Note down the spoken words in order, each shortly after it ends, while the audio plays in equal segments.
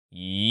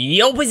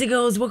Yo boys and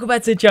girls, welcome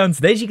back to the channel.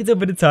 Today, as you can tell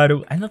by the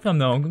title and the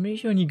thumbnail, I'm going to be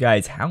showing you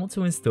guys how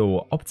to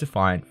install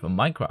Optifine for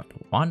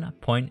Minecraft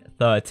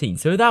 1.13.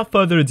 So without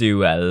further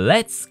ado,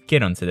 let's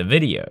get on to the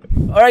video.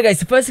 Alright guys,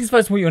 so first things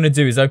first, what you want to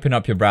do is open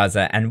up your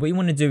browser, and what you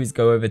want to do is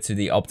go over to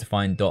the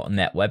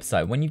Optifine.net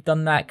website. When you've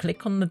done that,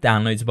 click on the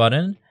downloads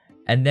button.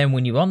 And then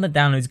when you're on the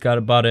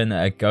downloads button,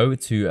 go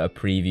to a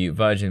preview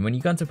version. When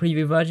you go into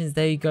preview versions,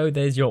 there you go.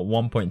 There's your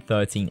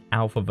 1.13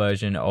 alpha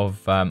version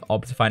of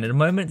Optifine. At the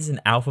moment, it's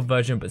an alpha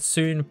version, but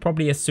soon,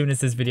 probably as soon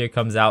as this video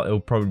comes out, it'll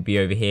probably be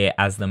over here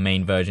as the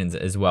main versions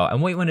as well.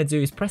 And what you want to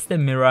do is press the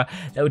mirror.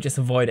 That will just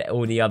avoid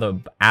all the other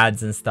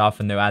ads and stuff,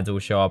 and no ads will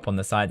show up on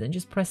the side. And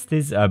just press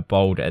this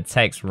bold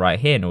text right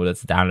here in order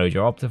to download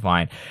your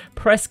Optifine.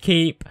 Press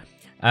keep,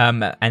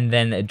 and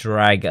then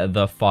drag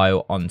the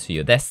file onto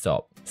your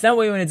desktop. So now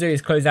what you want to do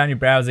is close down your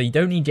browser. You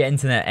don't need your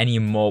internet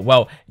anymore.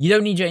 Well, you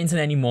don't need your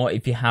internet anymore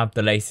if you have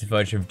the latest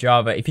version of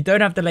Java. If you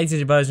don't have the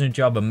latest version of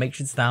Java, make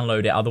sure to download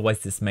it. Otherwise,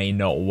 this may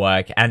not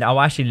work. And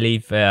I'll actually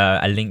leave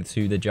a link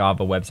to the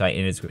Java website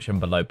in the description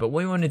below. But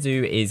what you want to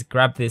do is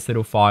grab this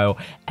little file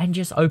and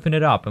just open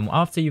it up. And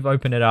after you've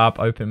opened it up,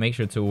 make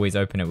sure to always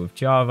open it with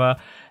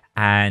Java.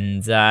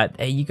 And there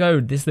you go,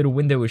 this little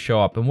window will show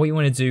up, and what you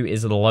want to do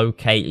is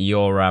locate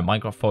your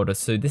Minecraft folder.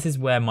 So this is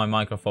where my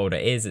Minecraft folder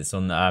is. It's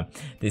on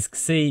disk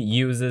C,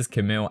 users,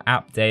 Camille,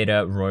 app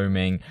data,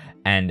 roaming,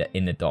 and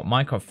in the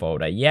 .minecraft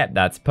folder. Yep,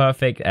 that's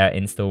perfect.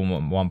 Install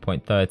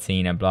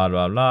 1.13 and blah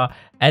blah blah.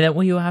 And then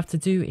what you'll have to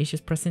do is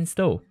just press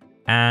install.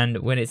 And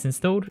when it's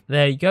installed,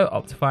 there you go,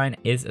 Optifine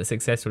is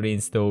successfully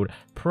installed.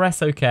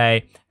 Press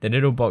OK, the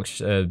little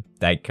box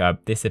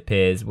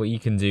disappears. What you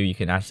can do, you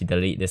can actually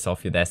delete this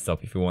off your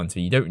desktop if you want to.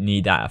 You don't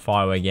need that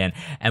file again.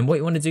 And what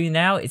you want to do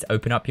now is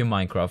open up your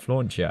Minecraft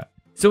launcher.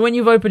 So when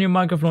you've opened your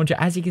Minecraft launcher,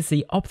 as you can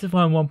see,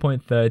 Optifine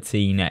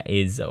 1.13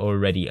 is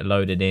already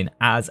loaded in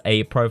as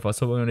a profile.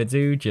 So what we're going to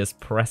do, just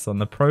press on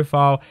the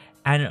profile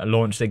and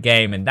launch the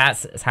game. And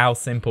that's how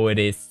simple it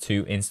is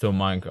to install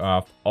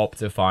Minecraft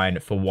Optifine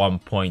for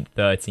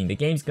 1.13. The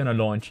game's going to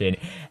launch in,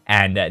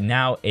 and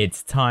now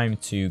it's time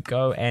to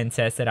go and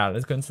test it out.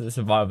 Let's go into the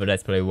survival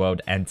let's play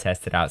world and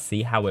test it out,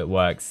 see how it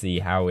works, see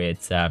how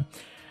it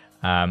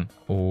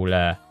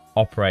all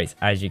operates.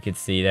 As you can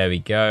see, there we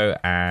go,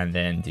 and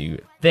then do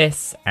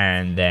this,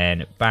 and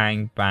then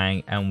bang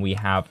bang, and we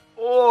have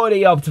all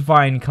the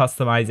Optifine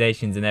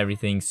customizations and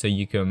everything, so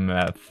you can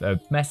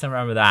mess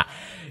around with that,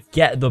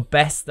 get the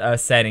best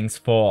settings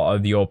for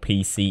your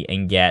PC,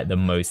 and get the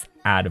most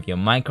out of your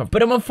Minecraft.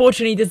 But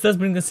unfortunately, this does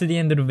bring us to the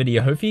end of the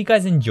video. Hopefully you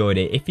guys enjoyed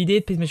it. If you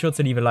did, please make sure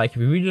to leave a like. If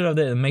you really loved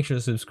it, then make sure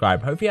to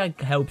subscribe. Hopefully I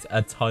helped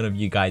a ton of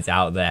you guys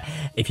out there.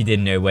 If you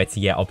didn't know where to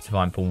get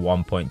Optifine for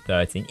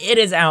 1.13, it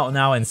is out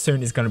now, and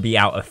soon it's going to be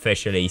out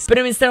officially. But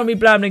instead of me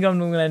blabbing, I'm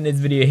going to end this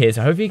video here.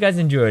 So hopefully you guys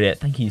enjoyed it.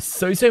 Thank you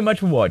so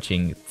much for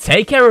watching.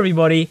 Take care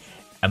everybody,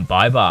 and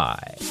bye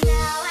bye.